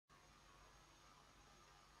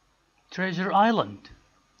Treasure Island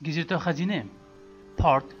جزيرة خزينة.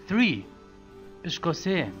 Part 3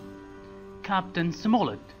 بشكوسي. Captain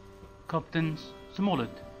Smollett. Captain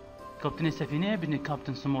Smollett. Captain السفينة بني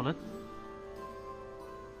Captain Smollett.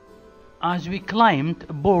 As we climbed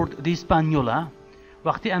aboard the Hispaniola,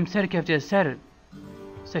 وقت أمسر كيف سر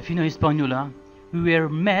سفينة إسبانيولا, we were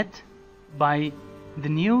met by the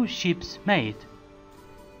new ship's mate.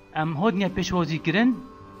 هودنيا بيشوازي كرن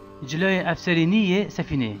جلوي أفسرينية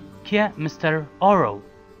سفينة كيا مستر أورو.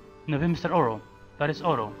 نوفي مستر أورو. باريس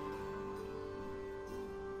أورو.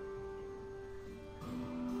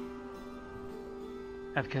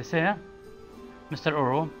 أفكاسيا مستر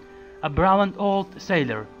أورو, a brown old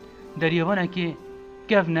sailor. داريواناكي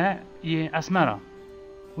كيفنا أسمرا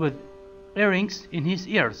with earrings in his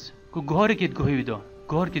ears. كجهوركيت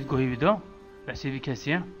جوهيدو بحسي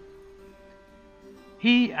كاسيا.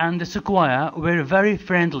 He and the squire were very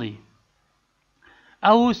friendly.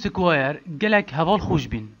 أو squire قالك هبال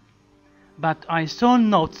خوشبين. But I saw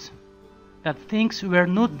notes that things were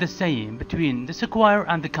not the same between the squire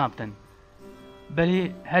and the captain.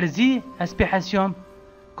 بل هرزي أسبيحاسيوم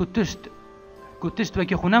كنتشت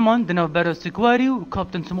وكي خونامون دناو بارو سكواري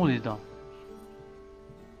وكابتن سمولي دا.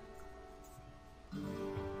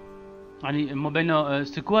 يعني ما بين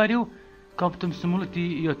سكواري وكابتن سمولتي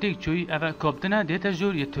يوتيك شوي أفا كابتنا ديتا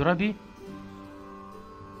جور يترابي.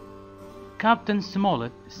 Captain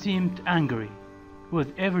Smollett seemed angry with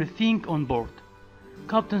everything on board.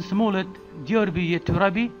 Captain Smollett ديوربي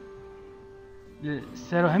يترابي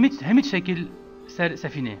سارو هميت شكل سار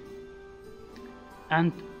سفينة.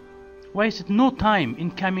 And wasted no time in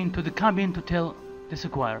coming to the cabin to tell the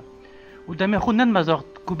squire. ودام يخونن مزاق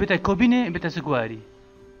كوبيتا كابينة بيتا سكواري.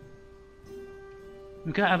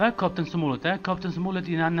 وكا أفا كابتن سمولتا كابتن سمولت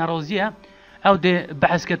إنا ناروزيا أو دي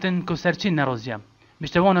بحث كتن كسرچين ناروزيا.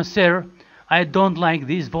 بشتوانا sir, I don't like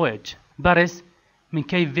this voyage. بارس من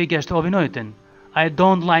كيف فيجاشت أوبينويتن. I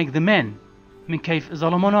don't like the men من كيف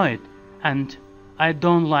ظلمونويت. And I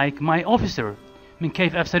don't like my officer من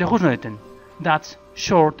كيف أفسري خوشنويتن. That's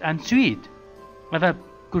short and sweet. ماذا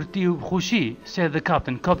كرتي وخوشي said the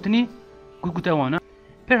captain. Captaini كوكوتاوانا.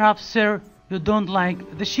 Perhaps sir you don't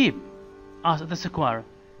like the ship asked the squire.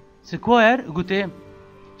 Squire قلت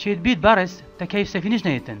شيد بيت بارس تكيف سفينش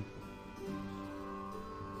نيتن.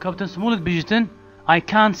 Captain Smollett بيجتن I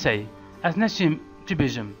can't say as نشم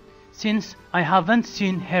تبيجم since I haven't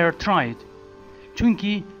seen her tried.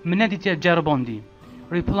 چونكي مناديتي جاربوندي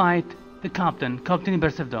replied the captain. Captaini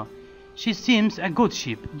برسفدا. She seems a good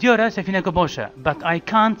ship. ديورا سفينة كباشا. But I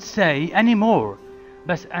can't say any more.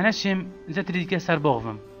 بس أنشم زتريدك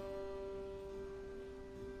سربوغم.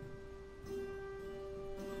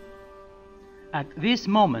 At this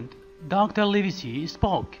moment, Dr. Livesey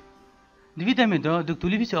spoke. دويدا ميدا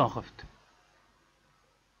دكتور ليفيسي آخفت.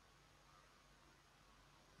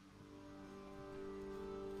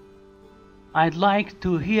 I'd like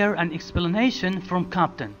to hear an explanation from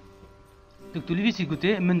Captain. دكتور ليفيسي قلت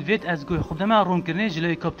من فيت از قوي خدمة روم كرني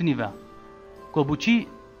جلوي كابتنيفا كوبوتشي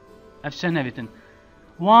أفشان بيتن.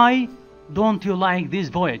 Why don't you like this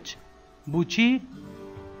voyage? بوتشي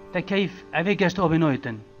تكيف أفيجاشت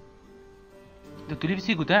أوبينويتن. دكتور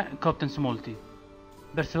ليفيسي قلت كابتن سمولتي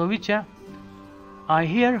برسويتشا I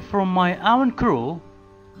hear from my own crew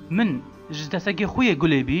من جدسكي خويا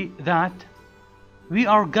قلبي that we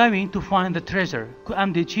are going to find the treasure. كو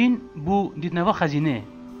أم ديتشين بو ديتنوا خزينة.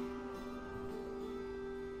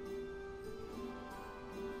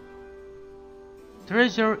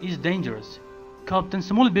 Treasure is dangerous. Captain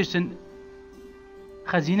Smollett بيشتن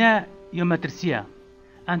خزينة يوم ترسيا.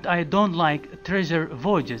 And I don't like treasure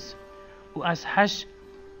voyages. وأس حش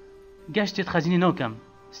قشتت خزينة نوكم.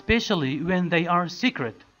 Especially when they are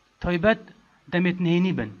secret. طيبت دمت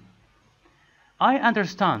نهينيبن. I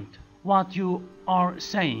understand what you are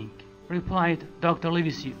saying, replied Dr.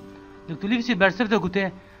 Livesey. Dr. Livesey برسفته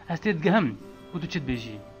قلت أستيد قهم قلت شد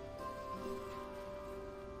بيجي.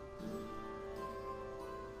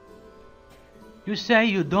 You say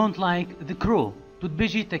you don't like the crew.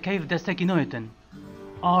 تبيجي تكيف دستكي نويتن.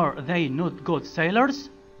 Are they not good sailors?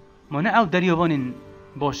 منا أو دريوان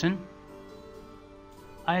بوشن.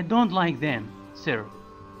 I don't like them, sir,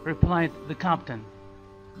 replied the captain.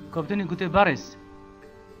 Captain قلت بارس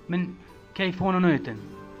من كيف هون نويتن.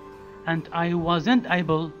 And I wasn't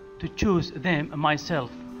able to choose them myself.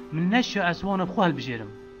 من نشأ أسوان بخوها البجيرم.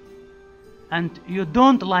 And you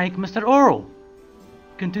don't like Mr. Oro,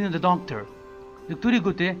 continued the doctor. دكتوري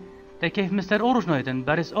قلت تكيف مستر أورو شنويتن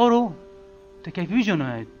بارس أورو تكيف بيجو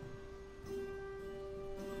نويت.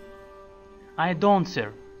 I don't sir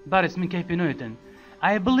بارس من كيف نويتن.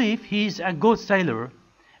 I believe he is a good sailor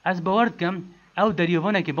as باوردكم أو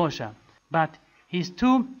دريوفانا كباشا but he's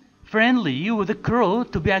too friendly with the crew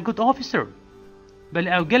to be a good officer. بل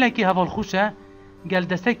او گلکی هوا الخوشه گل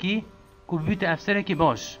دستکی کو بیت افسرکی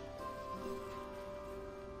باش.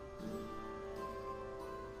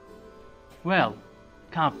 Well,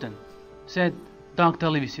 Captain, said Dr.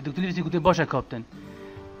 Livesey. Dr. Livesey قلت باشا Captain.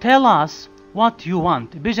 Tell us what you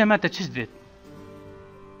want. بيجا متى تشتفت.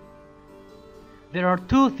 There are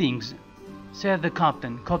two things, said the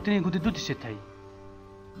Captain. Captain قلت دو تشتهي.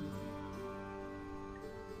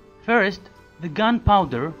 First, the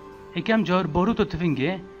gunpowder, هكام جار باروتو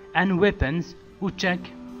تفنجي, and weapons, وcheck,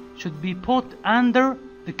 should be put under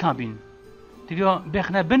the cabin. تبيو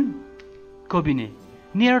بيخنا بن كابينه.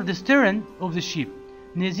 Near the stern of the ship,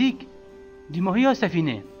 نزيك دماهية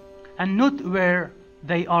سفينة, and not where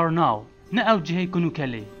they are now. نأو جهي كنو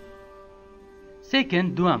كالي.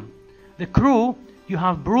 Second, دوام, the crew you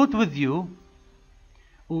have brought with you,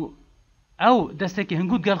 أو دستكي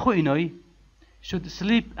هنقود قال خو إنوي, should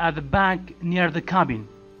sleep at the back near the cabin.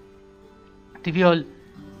 تفيول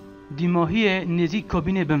دماهية نزيك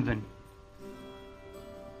كابينة بنفن.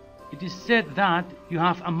 It is said that you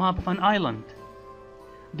have a map of an island.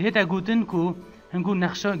 دهتا قوتن كو هنقول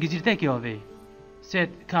نخشى جزيرتك ياوي, said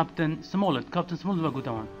Captain Smollett. Captain Smollett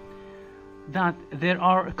وقوتوان that there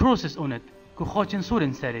are crosses on it كو خاچن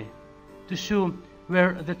صورن سري to show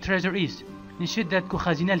where the treasure is. نشدت كو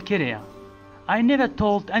خزينة الكريا. I never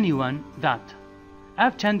told anyone that.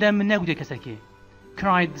 أف چنده من نقودي كسكي,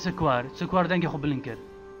 cried the squire. squire دنگي خوب بلنكر.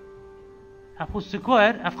 أفو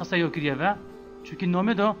squire أف قصة يوكريا شو كي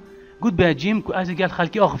نومي دو قد بأجيم كو أزي قال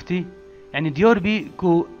خلقي أخفتي, يعني ديار بي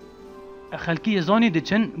كو خلقي زاني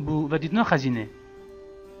دچن بو وديتنا خزينة.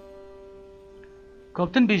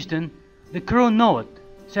 Captain بيشتن, the crew know it,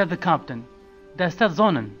 said the captain. دستت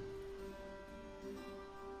زانن.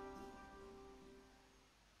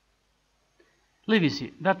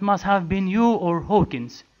 Livesey, that must have been you or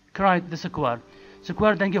Hawkins, cried the squire.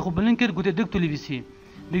 squire دنگي خوب بلنكر قد دكتو ليفيسي.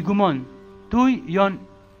 بيقومان توي يان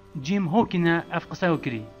جيم هوكينا أف قصة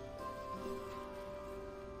يوكري.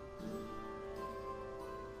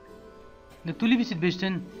 دكتور ليفيسي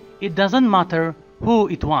بيشتن, it doesn't matter who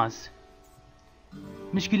it was.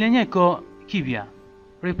 مشكلة كو كيبيا,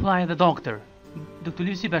 replied the doctor. دكتور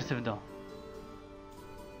ليفيسي برسفدا.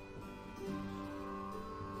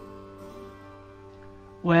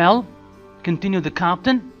 Well, continued the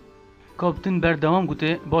captain. Captain بردوام قلت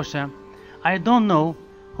باشا, I don't know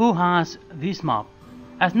who has this map.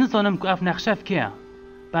 as نظنم كو أف نخشف كيا,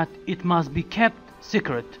 but it must be kept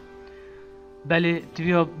secret. بله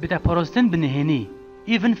تبيو بتا باروستن بنهني,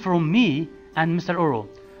 even from me and Mr. Oro.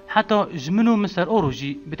 حتى جمنو Mr. Oro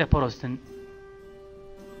جي بتا باروستن.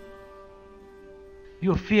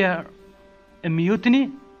 You fear a mutiny,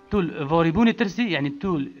 تول فاريبوني ترسي, يعني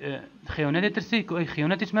تول خيانات ترسي, كو أي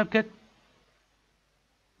خياناتش ما بكت.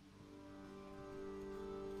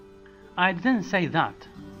 I didn't say that,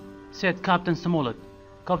 said Captain Smollett.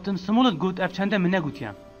 Captain Smollett قلت أفشاندا من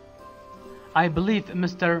نقوتيا. I believe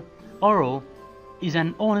Mr. Oro is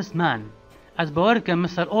an honest man. As باورك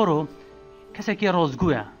Mr. Oro كسكي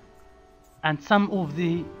رازقويا. And some of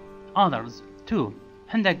the others too.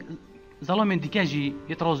 عندك ظلام ديكاجي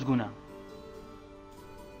يترازقونا.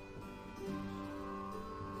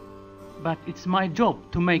 But it's my job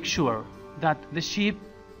to make sure that the ship,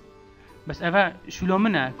 بس أفا شلو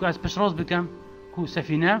منا كو أس بشراز بكم كو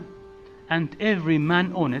سفينة, and every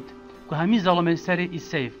man on it كو همي ظلام سري is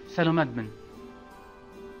safe, سلامت بن.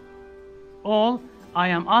 All I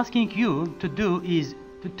am asking you to do is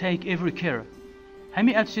to take every care.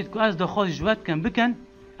 همي أتشد كو أس دخل جوات كم بكن,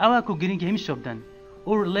 أو كو جرينج همي شبدن,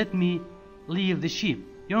 or let me leave the ship.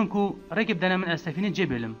 يونكو ركب دنا من السفينة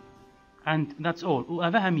جبلهم, and that's all.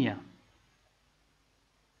 وأفا همية.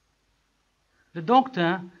 The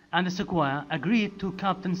doctor and the squire agreed to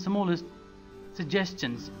Captain Smollett's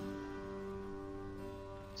suggestions.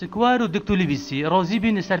 Squire ودكتور ليفيسي راضي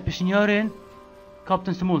بين سربشنيارين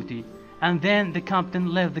Captain Smolletti, and then the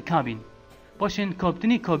captain left the cabin. باشن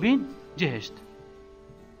كابتني كابين جهشت.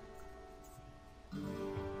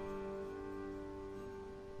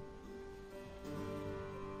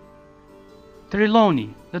 Trelawney,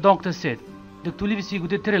 the doctor said. دكتور ليفيسي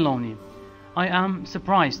قلت Trelawney, I am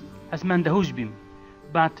surprised as Mandahujbim,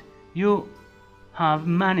 but you have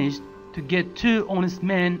managed to get 2 honest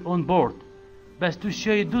men on board. بس تو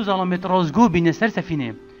شاي 2 ظلامت رازقو بين سر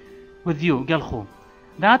سفينة with you قال خو.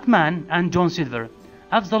 That man and John Silver.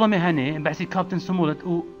 أف ظلامي هني بعسي كابتن سمولت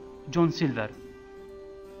و جون سيلفر.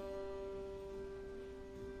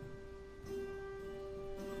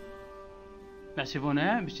 بعسي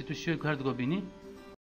فونا بشتي تو شاي كهرد قو بيني.